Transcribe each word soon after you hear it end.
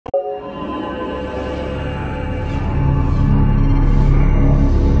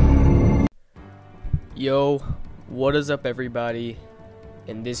Yo, what is up everybody?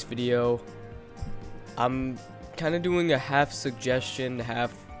 In this video, I'm kind of doing a half suggestion,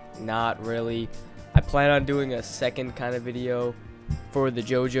 half not really. I plan on doing a second kind of video for the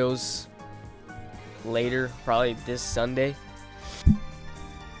JoJo's later, probably this Sunday.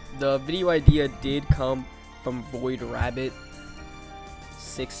 The video idea did come from Void Rabbit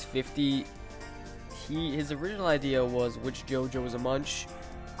 650. His original idea was which JoJo was a munch.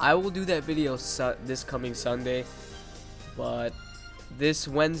 I will do that video this coming Sunday, but this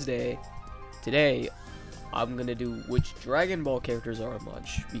Wednesday, today, I'm gonna do which Dragon Ball characters are a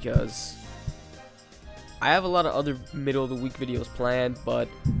munch, because I have a lot of other middle of the week videos planned, but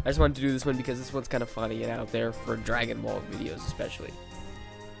I just wanted to do this one because this one's kind of funny and out there for Dragon Ball videos especially.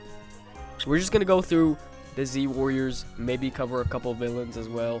 So we're just gonna go through the Z Warriors, maybe cover a couple villains as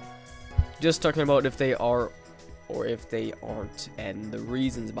well, just talking about if they are or if they aren't, and the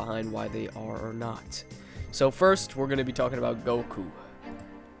reasons behind why they are or not. So first, we're going to be talking about Goku.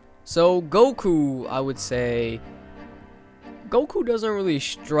 So Goku, I would say, Goku doesn't really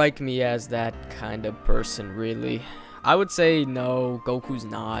strike me as that kind of person, really. I would say no, Goku's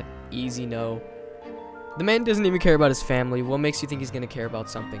not. Easy no. The man doesn't even care about his family. What makes you think he's going to care about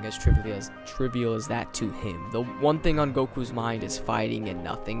something as trivial as that to him? The one thing on Goku's mind is fighting and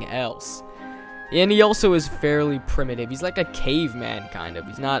nothing else. And he also is fairly primitive. He's like a caveman, kind of.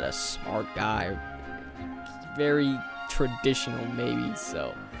 He's not a smart guy. He's very traditional, maybe,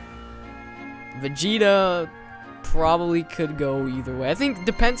 so. Vegeta probably could go either way. I think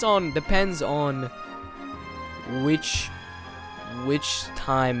depends on which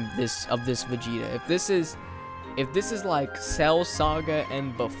time of this Vegeta. If this is like Cell Saga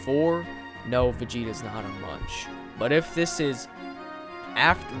and before, no, Vegeta's not a munch. But if this is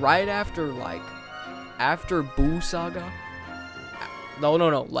right after Buu Saga, no,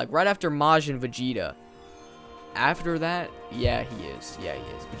 like right after Majin Vegeta, after that, yeah, he is.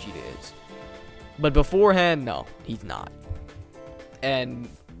 Vegeta is. But beforehand, no, he's not. And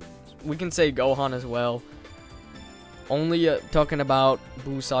we can say Gohan as well. Only talking about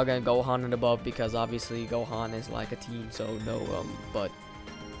Buu Saga and Gohan and above, because obviously Gohan is like a team, so no, but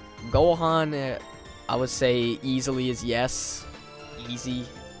Gohan, I would say easily is yes. Easy.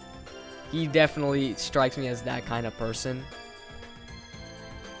 He definitely strikes me as that kind of person.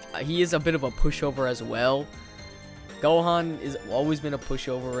 He is a bit of a pushover as well. Gohan has always been a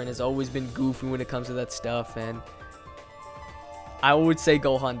pushover and has always been goofy when it comes to that stuff, and I would say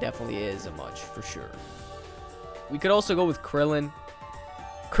Gohan definitely is a munch for sure. We could also go with Krillin.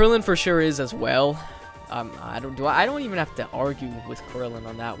 Krillin for sure is as well. I don't even have to argue with Krillin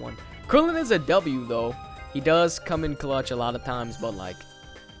on that one. Krillin is a W though. He does come in clutch a lot of times, but like,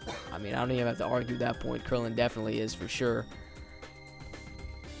 I mean, I don't even have to argue that point. Krillin definitely is for sure.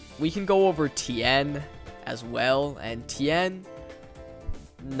 We can go over Tien as well, and Tien,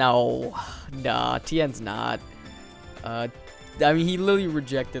 nah, Tien's not. I mean, he literally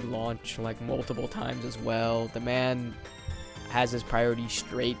rejected launch like multiple times as well. The man has his priorities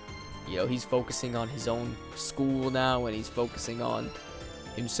straight. You know, he's focusing on his own school now, and he's focusing on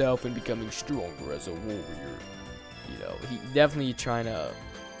himself and becoming stronger as a warrior. You know, he definitely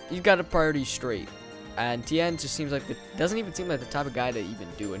he's got a priority straight. And Tien just seems like doesn't even seem like the type of guy to even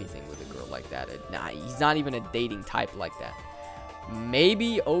do anything with a girl like that. Nah, he's not even a dating type like that.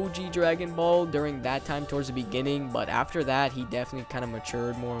 Maybe OG Dragon Ball during that time towards the beginning, but after that he definitely kind of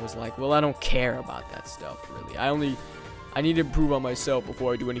matured more and was like, well, I don't care about that stuff really. I need to improve on myself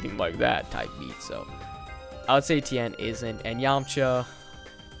before I do anything like that type beat. So I would say Tien isn't. And Yamcha,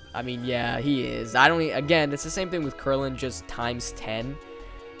 I mean, yeah, he is. Again, it's the same thing with Krillin, just times 10.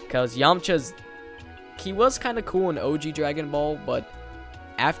 Because Yamcha's, he was kind of cool in OG Dragon Ball, but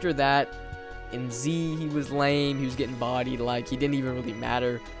after that, in Z, he was lame. He was getting bodied, like, he didn't even really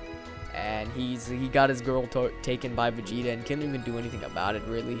matter. And he got his girl taken by Vegeta and couldn't even do anything about it,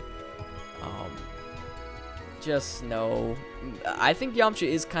 really. Just no. I think Yamcha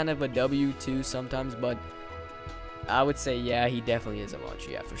is kind of a W too sometimes, but I would say, yeah, he definitely is a munch,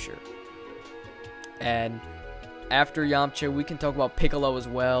 yeah, for sure. And after Yamcha, we can talk about Piccolo as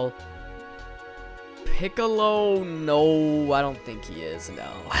well. Piccolo, no, I don't think he is, no.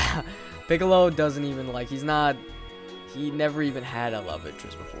 Piccolo doesn't even, like, he never even had a love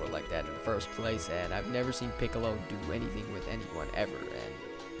interest before like that in the first place, and I've never seen Piccolo do anything with anyone ever. And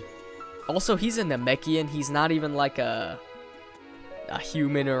also, he's a Namekian. He's not even like a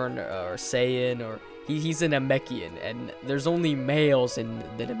human or Saiyan, or he's a Namekian, and there's only males in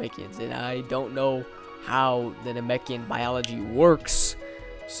the Namekians, and I don't know how the Namekian biology works,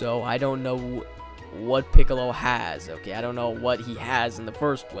 so I don't know what Piccolo has. Okay, I don't know what he has in the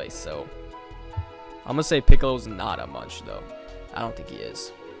first place, so I'm gonna say Piccolo's not a munch though. I don't think he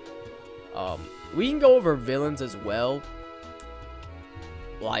is. We can go over villains as well.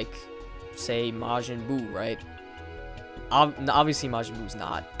 Like, say Majin Buu, right? Obviously Majin Buu's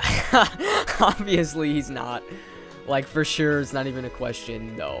not. Obviously he's not. Like, for sure, it's not even a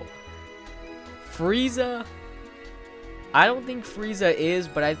question, no. Frieza, I don't think Frieza is,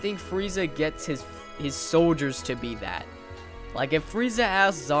 but I think Frieza gets his soldiers to be that. Like, if Frieza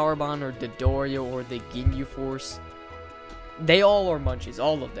asks Zarbon or Dodoria or the Ginyu Force, they all are munches,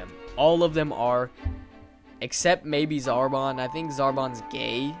 all of them. All of them are, except maybe Zarbon. I think Zarbon's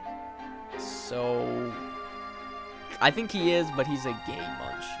gay, so I think he is, but he's a gay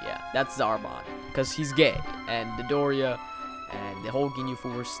munch. Yeah, that's Zarbon, because he's gay. And Dodoria and the whole Ginyu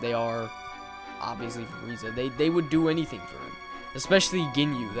Force, they are obviously for Frieza. They would do anything for him, especially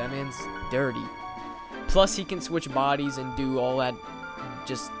Ginyu. That man's dirty. Plus, he can switch bodies and do all that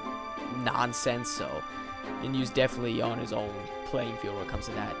just nonsense. So, Ginyu's definitely on his own playing field when it comes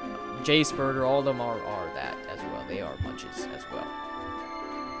to that. Jay Spurter, all of them are that as well. They are munches as well.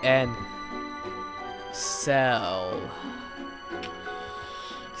 And Cell.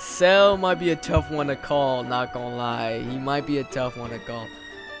 Cell might be a tough one to call, not gonna lie. He might be a tough one to call.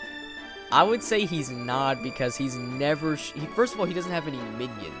 I would say he's not, because he's never... first of all, he doesn't have any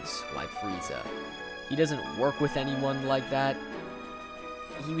minions like Frieza. He doesn't work with anyone like that.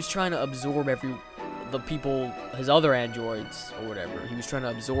 He was trying to absorb the people, his other androids or whatever. He was trying to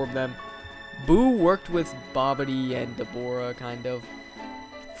absorb them. Buu worked with Babidi and Dabura, kind of.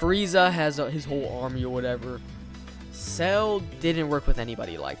 Frieza has his whole army or whatever. Cell didn't work with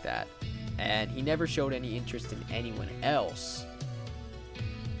anybody like that, and he never showed any interest in anyone else.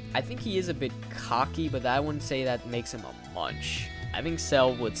 I think he is a bit cocky, but I wouldn't say that makes him a munch. I think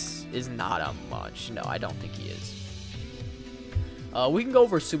Cell is not a munch. No, I don't think he is. We can go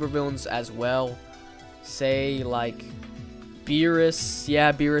over supervillains as well. Say, like, Beerus.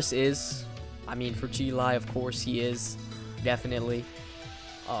 Yeah, Beerus is. I mean, for Chi-Lai, of course, he is. Definitely.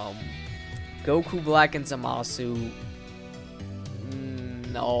 Goku Black and Zamasu.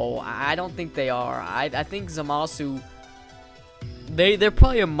 No, I don't think they are. I think Zamasu... They're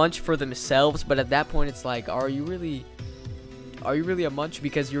probably a munch for themselves, but at that point, it's like, are you really a munch?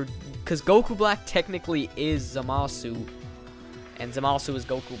 Because Goku Black technically is Zamasu, and Zamasu is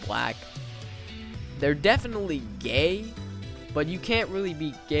Goku Black. They're definitely gay, but you can't really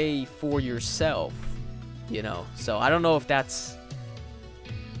be gay for yourself, you know? So I don't know if that's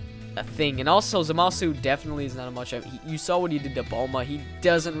a thing. And also, Zamasu definitely is not a munch. You saw what he did to Bulma. He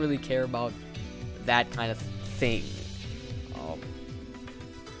doesn't really care about that kind of thing.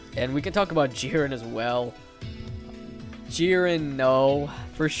 And we can talk about Jiren as well. Jiren, no.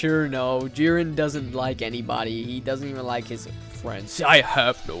 For sure, no. Jiren doesn't like anybody. He doesn't even like his friends. I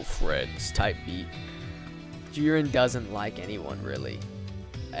have no friends type beat. Jiren doesn't like anyone, really.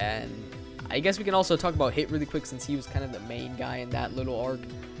 And I guess we can also talk about Hit really quick, since he was kind of the main guy in that little arc.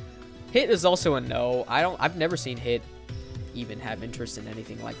 Hit is also a no. I've never seen Hit even have interest in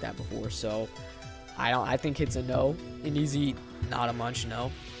anything like that before, so I think Hit's a no. An easy, not a munch,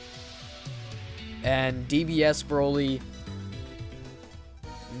 no. And DBS Broly,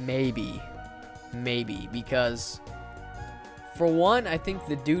 maybe, because for one, I think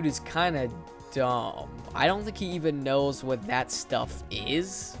the dude is kind of dumb. I don't think he even knows what that stuff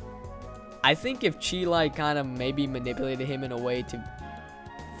is. I think if Chi-Lai kind of maybe manipulated him in a way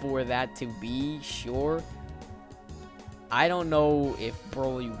for that to be, sure. I don't know if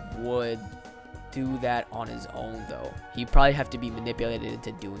Broly would do that on his own, though. He'd probably have to be manipulated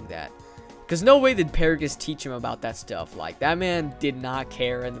into doing that. Because no way did Paragus teach him about that stuff. Like, that man did not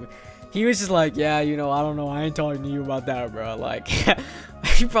care. And he was just like, yeah, you know, I don't know. I ain't talking to you about that, bro. Like,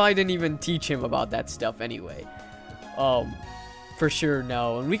 he probably didn't even teach him about that stuff anyway. For sure,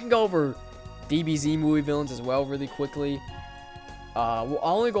 no. And we can go over DBZ movie villains as well really quickly. I'll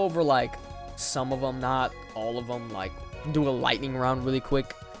only go over, like, some of them, not all of them. Like, do a lightning round really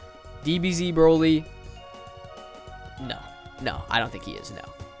quick. DBZ Broly. No, I don't think he is, no.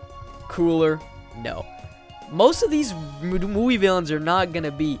 Cooler, no. Most of these movie villains are not gonna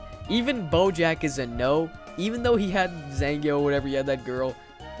be. Even Bojack is a no. Even though he had Zangief, whatever, he had that girl.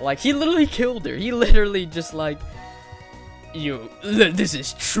 Like, he literally killed her. He literally just like, this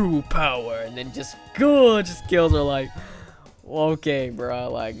is true power, and then just kills her. Like, okay,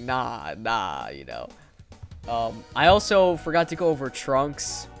 bro. Like, nah, you know. I also forgot to go over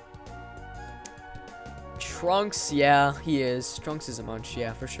Trunks. Trunks, yeah, he is. Trunks is a munch,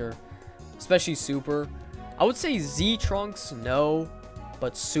 yeah, for sure. Especially Super. I would say Z Trunks, no.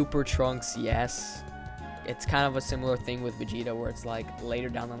 But Super Trunks, yes. it's kind of a similar thing with Vegeta, where it's like later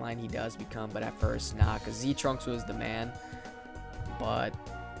down the line he does become, but at first nah, because Z-Trunks was the man. But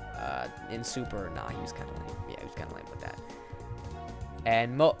in Super, nah, he was kind of lame. Yeah, he was kind of lame with that.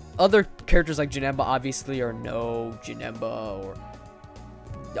 And other characters like Janemba obviously are no. Janemba, or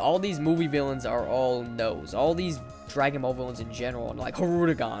all these movie villains are all no's. All these Dragon Ball villains in general, and like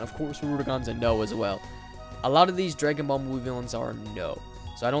Hirudegan, of course Hirudegan's a no as well. A lot of these Dragon Ball movie villains are no.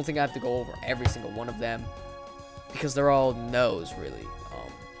 So I don't think I have to go over every single one of them, because they're all no's really.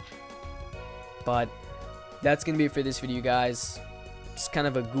 But that's gonna be it for this video, guys. It's kind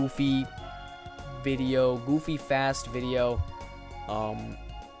of a goofy video, goofy fast video.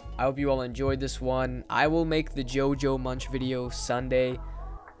 I hope you all enjoyed this one. I will make the JoJo Munch video Sunday,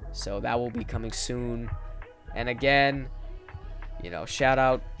 so that will be coming soon. And again, you know, shout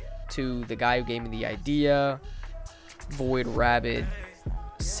out to the guy who gave me the idea, Void Rabbit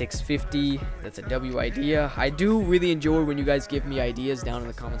 650. That's a W idea. I do really enjoy when you guys give me ideas down in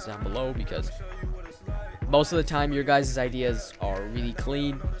the comments down below, because most of the time your guys' ideas are really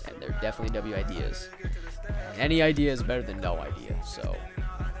clean and they're definitely W ideas. Any idea is better than no idea, so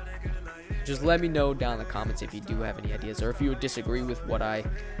just let me know down in the comments if you do have any ideas, or if you would disagree with what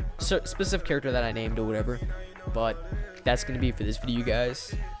specific character that I named or whatever. But that's gonna be it for this video,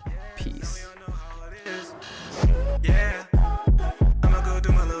 guys. Peace.